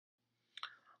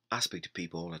I speak to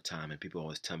people all the time, and people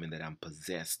always tell me that I'm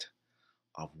possessed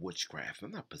of witchcraft.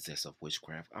 I'm not possessed of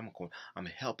witchcraft. I'm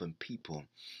helping people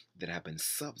that have been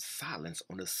silenced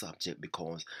on the subject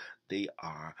because they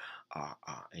are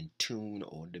in tune,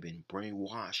 or they've been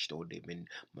brainwashed, or they've been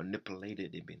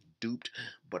manipulated, they've been duped.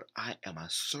 But I am a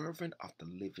servant of the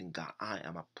living God. I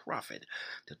am a prophet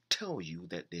to tell you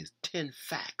that there's 10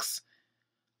 facts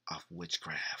of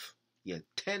witchcraft. Yeah,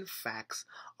 10 facts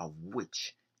of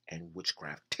witch and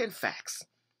witchcraft. 10 facts.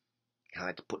 And I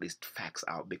like to put these facts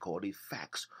out because these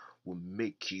facts will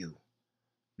make you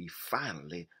be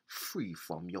finally free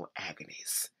from your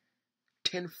agonies.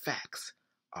 10 facts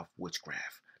of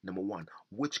witchcraft. Number one,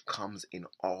 witch comes in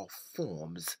all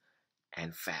forms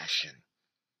and fashion.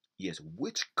 Yes,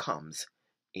 witch comes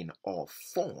in all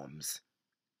forms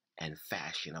and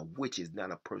fashion. A witch is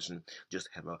not a person just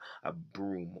have a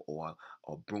broom or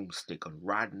a broomstick and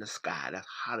ride in the sky. That's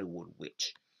Hollywood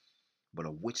witch. But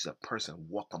a witch is a person who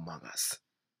walk among us.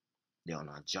 They're on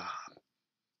our job.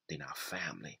 They're in our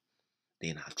family.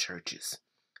 They're in our churches.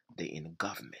 They're in the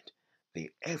government. They're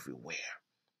everywhere.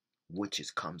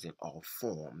 Witches comes in all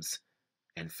forms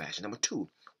and fashion. Number two,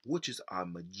 witches are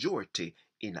majority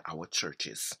in our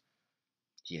churches.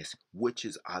 Yes,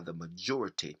 witches are the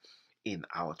majority in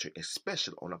our church,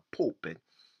 especially on a pulpit.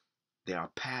 There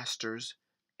are pastors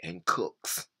and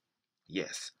cooks.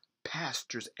 Yes,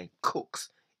 pastors and cooks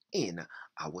in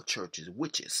our churches,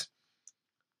 witches.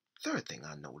 Third thing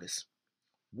I notice,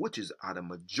 witches are the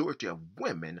majority of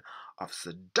women of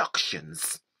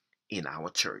seductions in our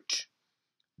church.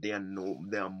 There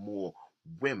are more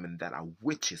women that are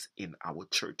witches in our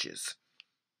churches.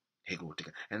 Hey, glory to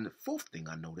God. And the fourth thing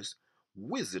I notice,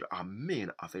 wizards are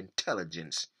men of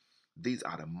intelligence. These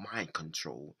are the mind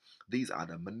control. These are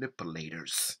the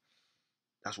manipulators.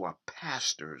 That's why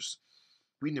pastors,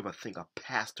 we never think a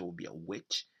pastor will be a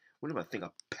witch. We never think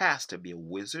a pastor be a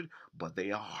wizard, but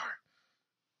they are.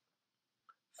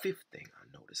 Fifth thing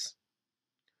I notice,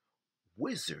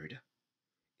 wizard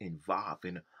involved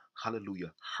in,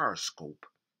 hallelujah, horoscope,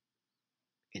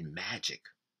 in magic.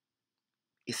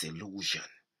 It's illusion.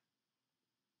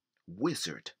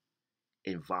 Wizard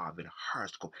involved in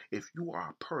horoscope. If you are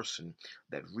a person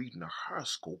that reading a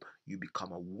horoscope, you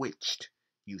become a witch.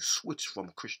 You switch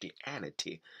from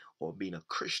Christianity or being a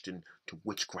Christian to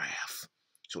witchcraft.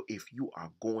 So if you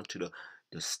are going to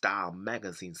the style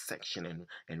magazine section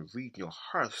and reading your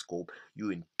horoscope,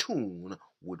 you're in tune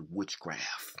with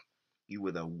witchcraft. You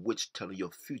were the witch telling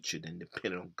your future, then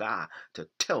depending on God to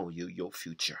tell you your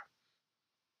future.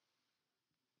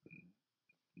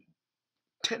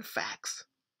 10 facts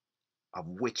of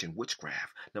witch and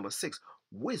witchcraft. Number 6,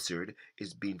 wizard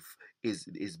is being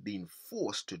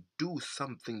forced to do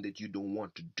something that you don't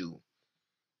want to do.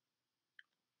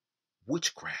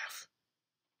 Witchcraft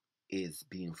is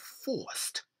being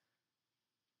forced.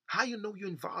 How you know you're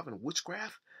involved in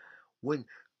witchcraft? When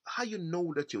how you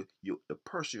know that the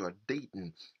person you're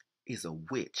dating is a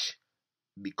witch?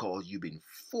 Because you've been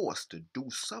forced to do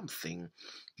something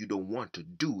you don't want to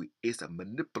do. It's a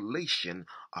manipulation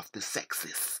of the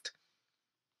sexist.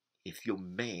 If your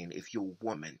man, if your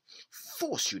woman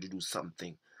force you to do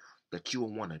something that you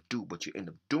don't want to do, but you end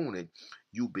up doing it,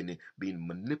 you've been being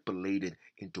manipulated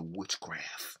into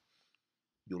witchcraft.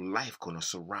 Your life gonna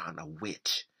surround a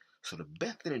witch. So the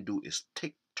best thing to do is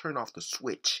turn off the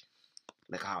switch,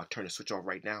 like how I turn the switch off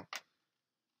right now,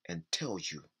 and tell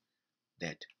you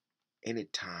that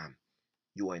anytime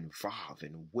you are involved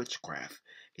in witchcraft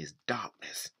is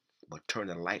darkness, but turn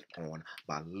the light on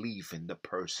by leaving the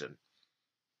person.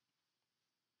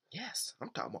 Yes, I'm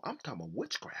talking about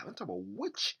witchcraft. I'm talking about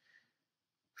witch.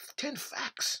 10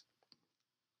 facts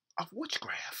of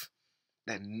witchcraft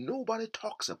that nobody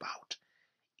talks about.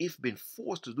 If been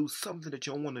forced to do something that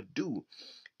you don't want to do,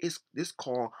 it's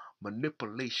called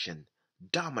manipulation,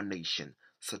 domination,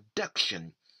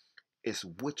 seduction. It's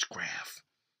witchcraft.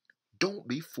 Don't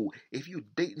be fooled. If you're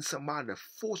dating somebody that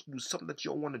forced you to do something that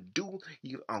you don't want to do,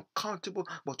 you're uncomfortable,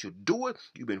 but you do it,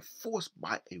 you've been forced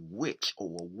by a witch or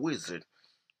a wizard.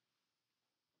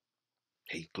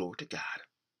 Hey, glory to God.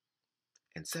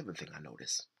 And seventh thing I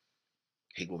notice,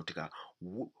 hey, glory to God,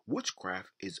 witchcraft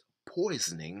is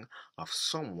poisoning of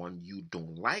someone you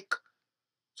don't like.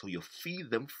 So you feed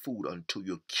them food until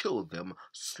you kill them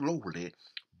slowly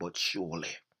but surely.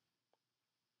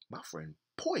 My friend,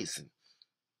 poison.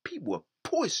 People will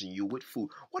poison you with food.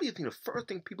 What do you think the first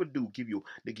thing people do?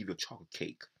 They give you a chocolate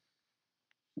cake.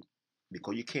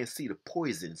 Because you can't see the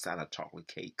poison inside a chocolate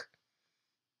cake.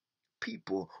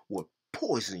 People will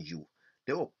poison you.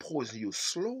 They will poison you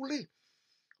slowly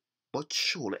but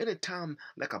surely. Anytime,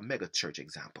 like a mega church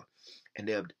example, And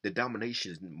the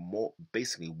domination is more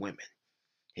basically women.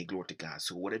 Hey, glory to God.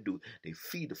 So what they do, they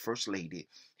feed the first lady,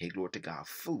 hey, glory to God,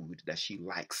 food that she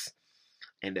likes.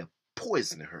 And they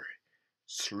poison her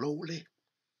slowly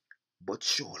but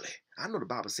surely. I know the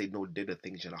Bible says no deadly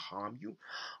thing shall harm you,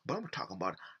 but I'm talking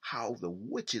about how the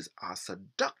witches are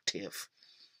seductive,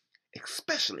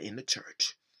 especially in the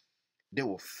church. They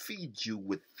will feed you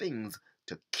with things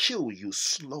to kill you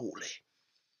slowly.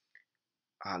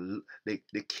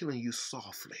 They're killing you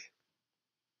softly.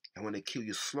 And when they kill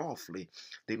you softly,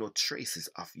 they no traces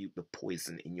of the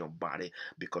poison in your body,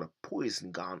 because the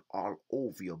poison gone all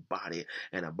over your body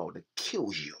and about to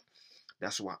kill you.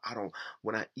 That's why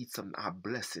when I eat something, I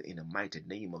bless it in the mighty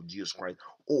name of Jesus Christ,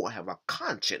 or I have a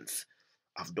conscience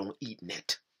of don't eating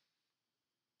it.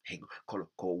 Hey, cause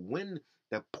when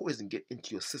that poison get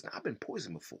into your system, I've been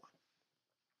poisoned before.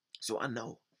 So I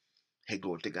know. Hey,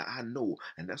 glory to God, I know.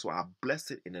 And that's why I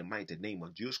bless it in the mighty name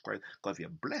of Jesus Christ. Because if you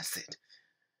bless it,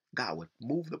 God would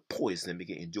move the poison and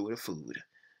begin to enjoy the food.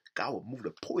 God will move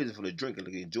the poison from the drink and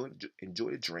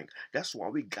enjoy the drink. That's why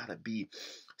we gotta be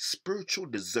spiritual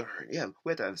discern. Yeah,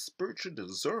 we have to have spiritual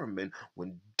discernment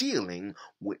when dealing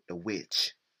with the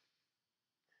witch.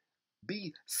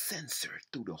 Be censored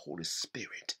through the Holy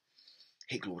Spirit.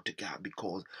 Hey, glory to God,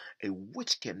 because a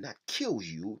witch cannot kill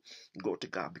you. Glory to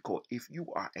God, because if you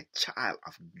are a child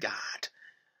of God,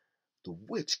 the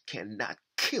witch cannot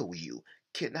kill you,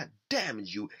 cannot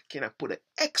damage you, cannot put an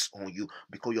X on you,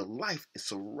 because your life is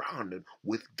surrounded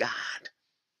with God.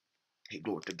 Hey,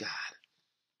 glory to God.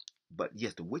 But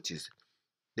yes, the witches,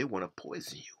 they want to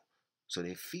poison you. So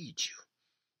they feed you.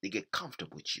 They get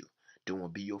comfortable with you. They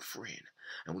want to be your friend.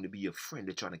 And when they be your friend,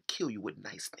 they're trying to kill you with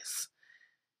niceness.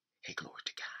 Hey, glory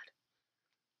to God.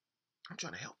 I'm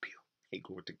trying to help you. Hey,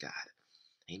 glory to God.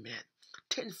 Amen.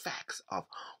 10 facts of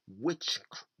witch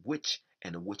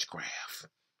and witchcraft.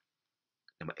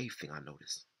 And my 8th thing I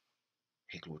noticed.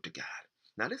 Hey, glory to God.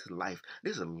 Now this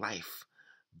is a life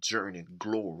journey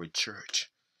glory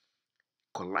church.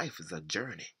 Because life is a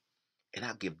journey. And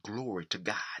I give glory to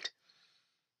God.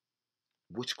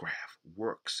 Witchcraft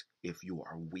works if you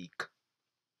are weak.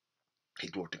 Hey,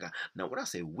 glory to God. Now, when I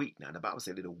say weak, now the Bible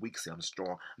said that the weak say I'm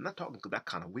strong. I'm not talking about that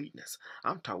kind of weakness.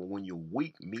 I'm talking when you're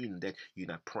weak, meaning that you're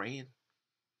not praying,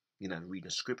 you're not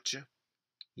reading scripture,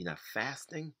 you're not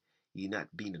fasting, you're not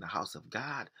being in the house of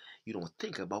God, you don't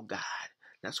think about God.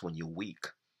 That's when you're weak.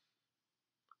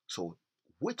 So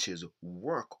witches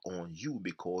work on you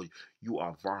because you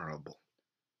are vulnerable.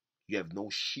 You have no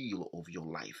shield over your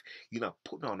life. You're not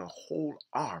putting on a whole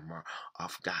armor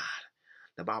of God.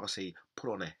 The Bible says, put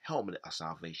on a helmet of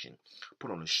salvation.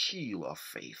 Put on a shield of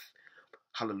faith.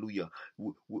 Hallelujah.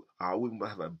 We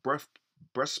have a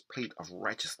breastplate of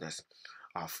righteousness.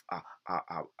 Our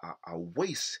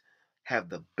waist have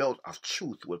the belt of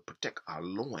truth will protect our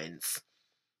loins.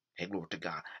 And glory to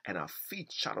God. And our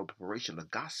feet shadow preparation, the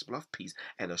gospel of peace,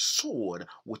 and a sword,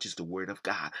 which is the word of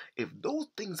God. If those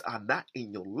things are not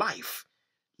in your life,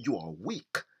 you are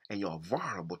weak and you are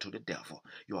vulnerable to the devil.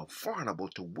 You are vulnerable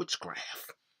to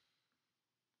witchcraft.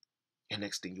 And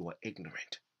next thing, you are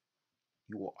ignorant.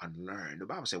 You are unlearned. The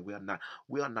Bible says we are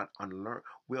not unlearned.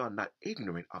 We are not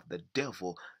ignorant of the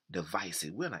devil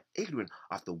devices. We are not ignorant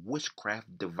of the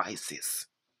witchcraft devices.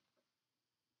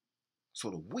 So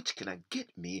the witch cannot get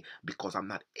me because I'm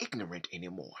not ignorant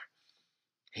anymore.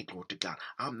 Hey, glory to God.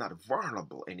 I'm not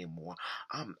vulnerable anymore.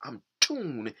 I'm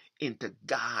tuned into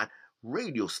God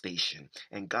radio station.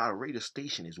 And God radio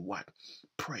station is what?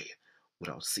 Pray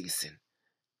without ceasing.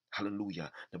 Hallelujah.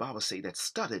 The Bible says that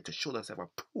study to show thyself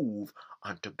approved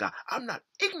unto God. I'm not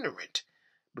ignorant,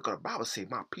 because the Bible says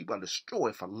my people are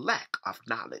destroyed for lack of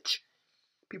knowledge.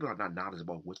 People are not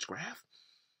knowledgeable about witchcraft.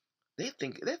 They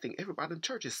think everybody in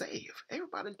church is saved.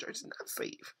 Everybody in church is not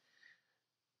saved.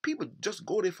 People just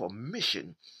go there for a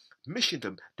mission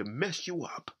to mess you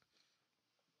up.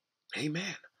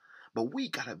 Amen. But we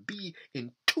got to be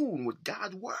in tune with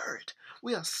God's word.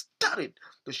 We are studied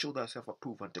to show thyself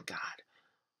approved unto God.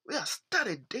 We are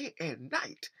studied day and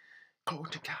night.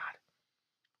 Glory to God.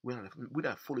 We're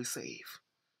not fully saved.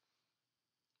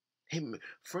 Hey,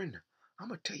 friend, I'm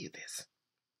going to tell you this.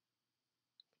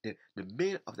 The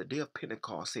men of the day of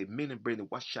Pentecost say, men and brethren,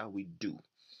 what shall we do?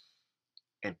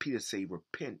 And Peter said,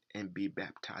 repent and be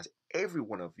baptized, every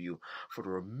one of you, for the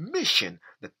remission,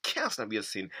 the canceling of your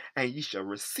sin, and ye shall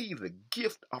receive the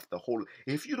gift of the Holy.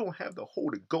 If you don't have the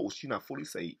Holy Ghost, you're not fully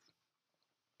saved.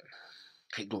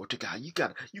 Hey, glory to God. You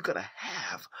gotta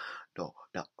have the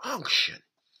unction.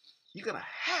 You gotta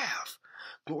have,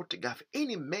 glory to God. If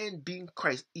any man being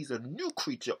Christ is a new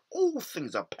creature, all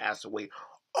things are passed away,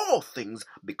 all things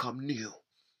become new.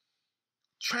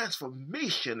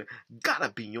 Transformation gotta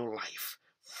be in your life.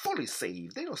 Fully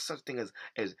saved. There ain't no such thing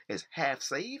as half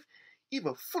saved.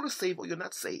 Either fully saved or you're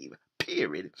not saved.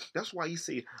 Period. That's why he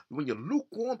said when you're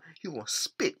lukewarm, he's gonna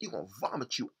spit, he's gonna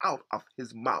vomit you out of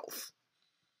his mouth.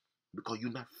 Because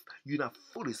you're not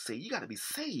fully saved. You gotta be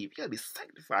saved. You gotta be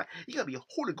sanctified. You gotta be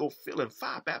Holy Ghost filled and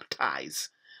fire baptized.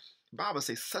 The Bible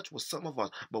says such was some of us,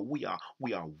 but we are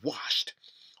washed.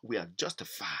 We are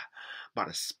justified by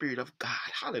the Spirit of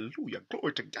God. Hallelujah.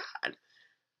 Glory to God.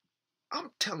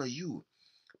 I'm telling you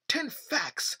 10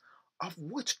 facts of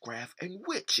witchcraft and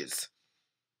witches.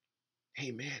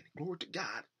 Amen. Glory to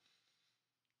God.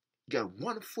 You got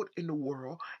 1 foot in the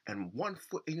world and 1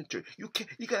 foot in the church. You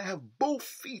gotta have both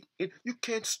feet in. You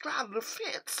can't straddle the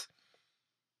fence.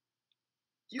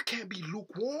 You can't be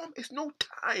lukewarm. It's no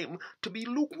time to be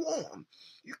lukewarm.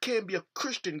 You can't be a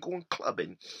Christian going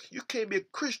clubbing. You can't be a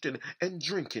Christian and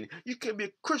drinking. You can't be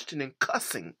a Christian and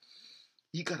cussing.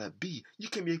 You can be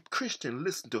a Christian,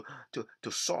 listen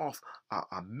to soft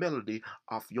a melody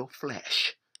of your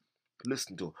flesh.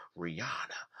 Listen to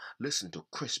Rihanna. Listen to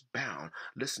Chris Brown.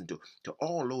 Listen to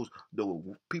all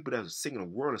the people that are singing a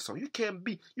worldly song. You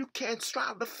can't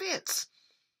straddle the fence.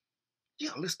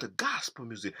 Yeah, listen to gospel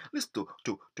music. Listen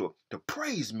to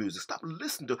praise music. Stop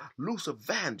listening to Luther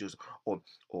Vandross or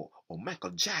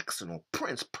Michael Jackson or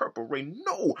Prince, Purple Rain.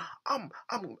 No, I'm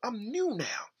new now.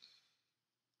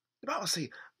 The Bible says,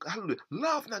 hallelujah,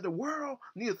 love not the world,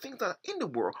 neither things that are in the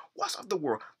world. What's of the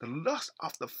world? The lust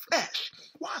of the flesh.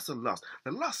 What's the lust?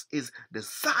 The lust is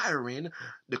desiring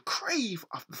the crave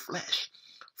of the flesh.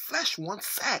 Flesh wants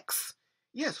sex.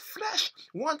 Yes, flesh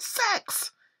wants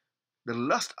sex. The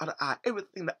lust of the eye,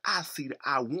 everything that I see that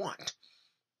I want.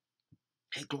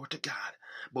 Hey, glory to God.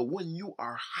 But when you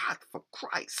are hot for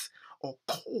Christ or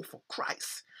cold for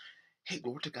Christ, hey,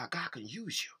 glory to God, God can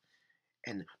use you.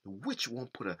 And the witch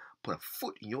won't put a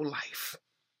foot in your life.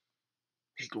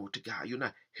 Hey, glory to God. You're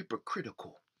not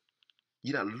hypocritical.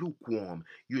 You're not lukewarm.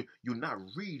 You're not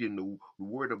reading the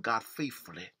word of God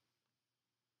faithfully.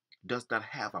 Does not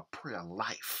have a prayer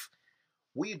life.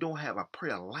 When you don't have a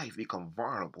prayer life, you become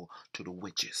vulnerable to the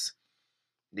witches.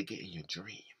 They get in your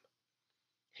dream.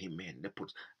 Amen. They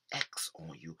put X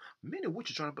on you. Many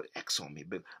witches trying to put X on me.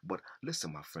 But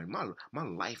listen, my friend, my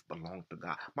life belongs to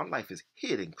God. My life is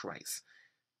hid in Christ.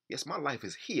 Yes, my life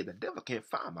is hid. The devil can't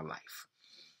find my life.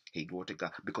 Hey, glory to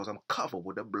God, because I'm covered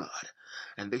with the blood.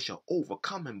 And they shall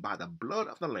overcome him by the blood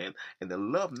of the Lamb, and they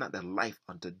love not their life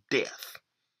unto death.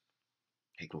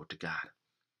 Hey, glory to God.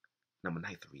 Number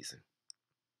 9th reason.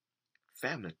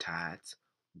 Family ties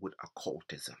with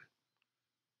occultism.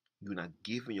 You're not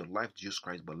giving your life to Jesus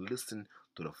Christ, but listen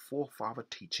to the forefather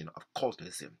teaching of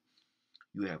occultism.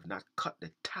 You have not cut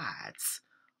the ties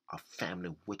of family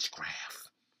witchcraft.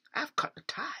 I've cut the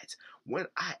ties. When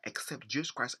I accept Jesus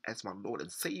Christ as my Lord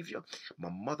and Savior, my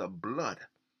mother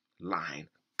bloodline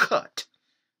cut.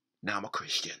 Now I'm a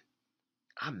Christian.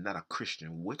 I'm not a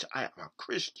Christian witch. I am a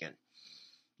Christian.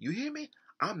 You hear me?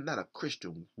 I'm not a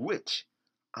Christian witch.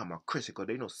 I'm a Christian, because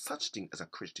there's no such thing as a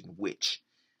Christian witch.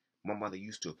 My mother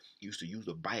used to use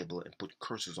the Bible and put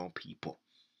curses on people.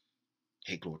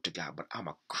 Hey, glory to God. But I'm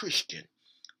a Christian,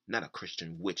 not a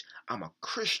Christian witch. I'm a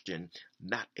Christian,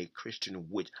 not a Christian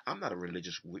witch. I'm not a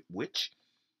religious witch.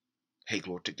 Hey,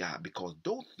 glory to God. Because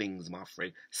those things, my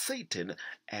friend, Satan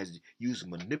has used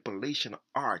manipulation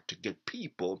art to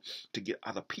get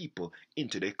other people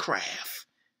into their craft.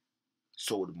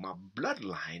 So my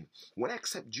bloodline, when I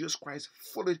accept Jesus Christ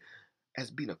fully as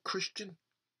being a Christian,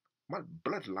 my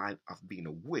bloodline of being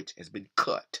a witch has been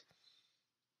cut.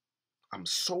 I'm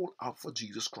sold out for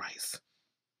Jesus Christ.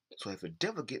 So if the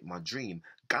devil get my dream,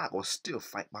 God will still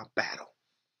fight my battle.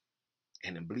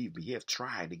 And then believe me, he have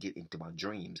tried to get into my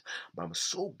dreams. But I'm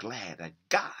so glad that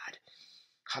God,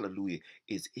 hallelujah,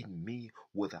 is in me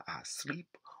whether I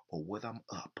sleep or whether I'm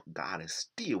up. God is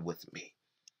still with me.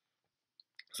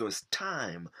 So it's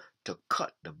time to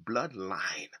cut the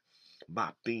bloodline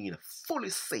by being fully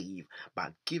saved,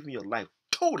 by giving your life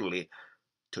totally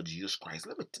to Jesus Christ.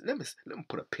 Let me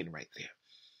put a pin right there.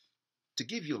 To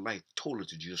give your life totally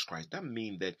to Jesus Christ, that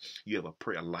means that you have a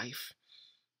prayer life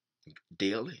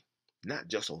daily, not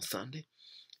just on Sunday.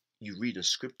 You read the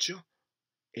scripture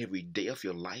every day of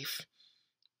your life.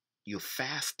 You're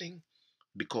fasting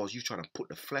because you're trying to put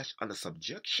the flesh under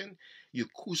subjection. You're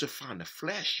crucifying the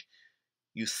flesh.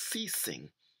 You're ceasing,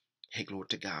 hey, glory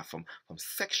to God, from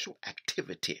sexual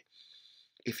activity.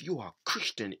 If you are a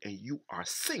Christian and you are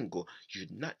single, you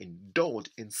should not indulge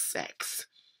in sex.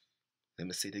 Let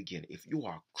me say it again. If you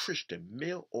are a Christian,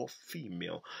 male or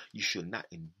female, you should not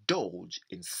indulge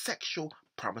in sexual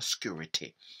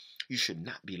promiscuity. You should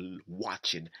not be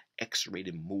watching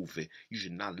X-rated movie. You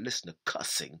should not listen to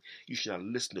cussing. You should not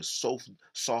listen to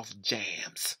soft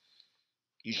jams.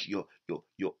 Your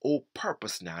whole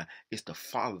purpose now is to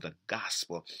follow the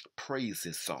gospel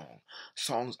praises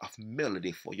songs of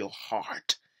melody for your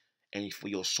heart and for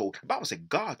your soul. The Bible said,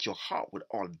 guard your heart with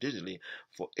all diligence,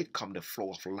 for it come the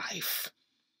flow of life.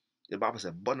 The Bible said,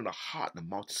 abundant of heart the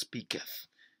mouth speaketh.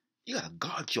 You gotta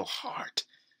guard your heart.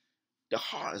 The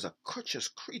heart is a creature's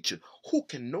creature. Who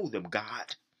can know them,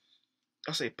 God?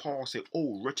 I say, Paul said,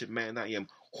 oh, wretched man I am,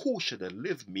 who shall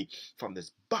deliver me from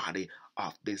this body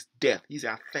of this death? He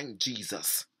said, I thank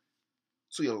Jesus.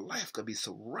 So your life can be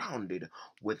surrounded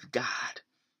with God.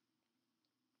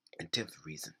 And 10th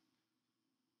reason,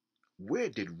 where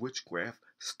did witchcraft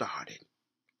started?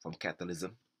 From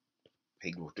Catholicism.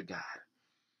 Hey, glory to God.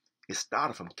 It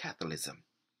started from Catholicism,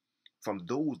 from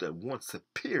those that want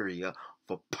superior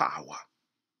for power,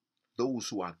 those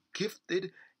who are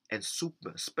gifted and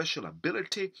special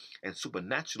ability and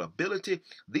supernatural ability.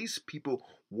 These people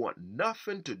want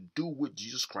nothing to do with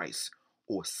Jesus Christ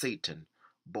or Satan,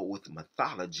 but with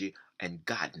mythology and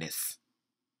godness.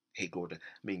 Hey, glory.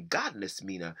 Godness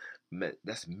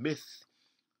that's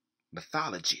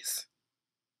mythologies.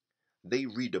 They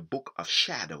read the book of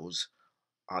shadows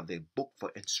or the book for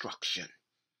instruction.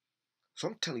 So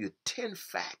I'm telling you 10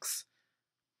 facts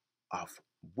of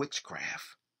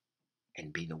witchcraft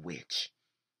and being a witch.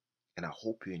 And I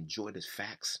hope you enjoy these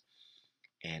facts.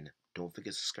 And don't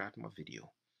forget to subscribe to my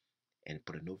video and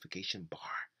put a notification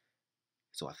bar.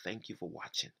 So I thank you for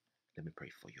watching. Let me pray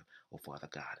for you. Oh, Father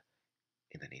God,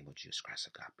 in the name of Jesus Christ,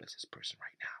 oh God, bless this person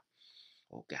right now.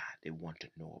 Oh God, they want to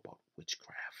know about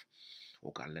witchcraft.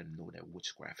 Oh God, let them know that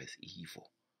witchcraft is evil.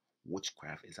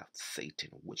 Witchcraft is of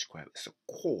Satan. Witchcraft is a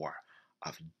core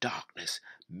of darkness.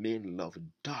 Men love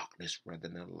darkness rather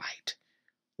than light.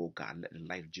 Oh God, let the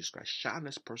light of Jesus Christ shine in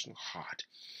this person's heart.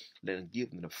 Let him give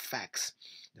them the facts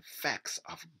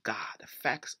of God, the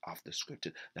facts of the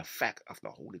scripture, the fact of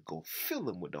the Holy Ghost. Fill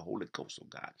them with the Holy Ghost, oh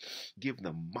God. Give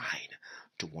them mind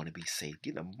to want to be saved.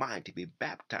 Give them mind to be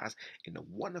baptized in the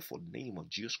wonderful name of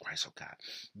Jesus Christ, oh God.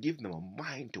 Give them a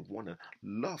mind to want to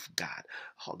love God,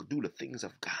 do the things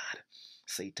of God.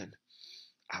 Satan,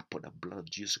 I put the blood of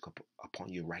Jesus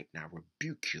upon you right now.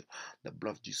 Rebuke you. The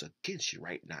blood of Jesus against you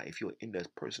right now. If you're in this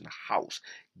person's house,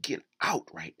 get out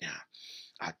right now.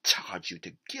 I charge you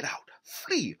to get out.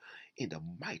 Flee in the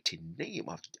mighty name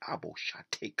of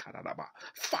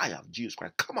fire of Jesus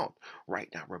Christ. Come on right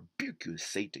now. Rebuke you,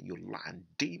 Satan, you lying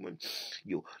demon.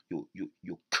 You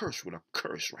curse with a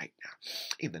curse right now.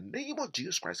 In the name of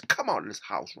Jesus Christ, come out of this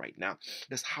house right now.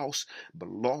 This house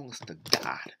belongs to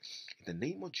God. In the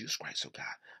name of Jesus Christ, oh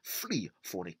God, flee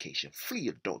fornication, flee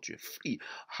adultery, flee,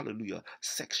 hallelujah,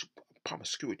 sexual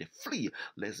promiscuity, flee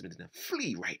lesbianism,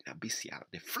 flee right now,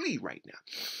 bestiality, flee right now.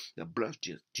 The blood of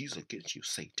Jesus against you,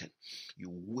 Satan, you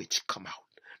witch, come out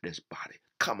this body,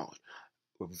 come out.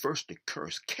 Reverse the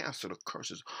curse, cancel the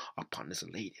curses upon this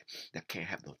lady that can't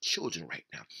have no children right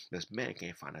now. This man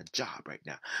can't find a job right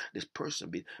now. This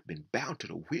person been bound to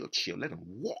the wheelchair. Let him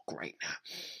walk right now.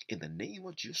 In the name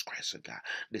of Jesus Christ, oh God.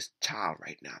 This child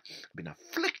right now been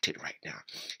afflicted right now.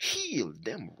 Heal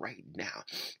them right now.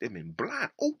 They've been blind.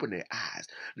 Open their eyes.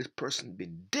 This person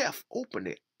been deaf. Open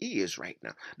their ears right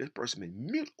now. This person been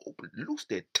mute. Open, loose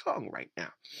their tongue right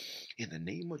now. In the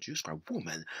name of Jesus Christ,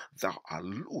 woman, thou art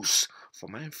loose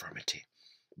from my infirmity.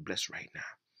 Bless right now.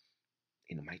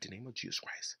 In the mighty name of Jesus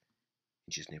Christ.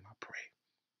 In Jesus' name I pray.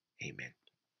 Amen.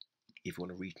 If you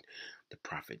want to read the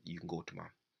prophet, you can go to my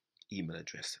email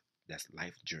address. That's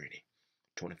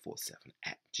lifejourney247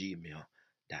 at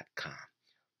gmail.com.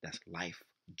 That's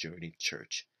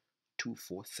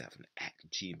lifejourneychurch247 at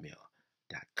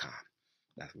gmail.com.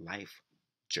 That's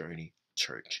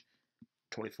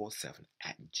lifejourneychurch247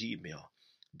 at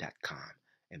gmail.com.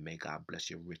 And may God bless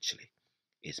you richly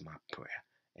is my prayer.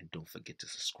 And don't forget to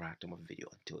subscribe to my video.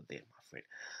 Until then, my friend,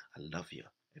 I love you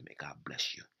and may God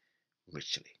bless you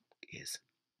richly is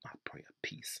my prayer.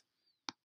 Peace.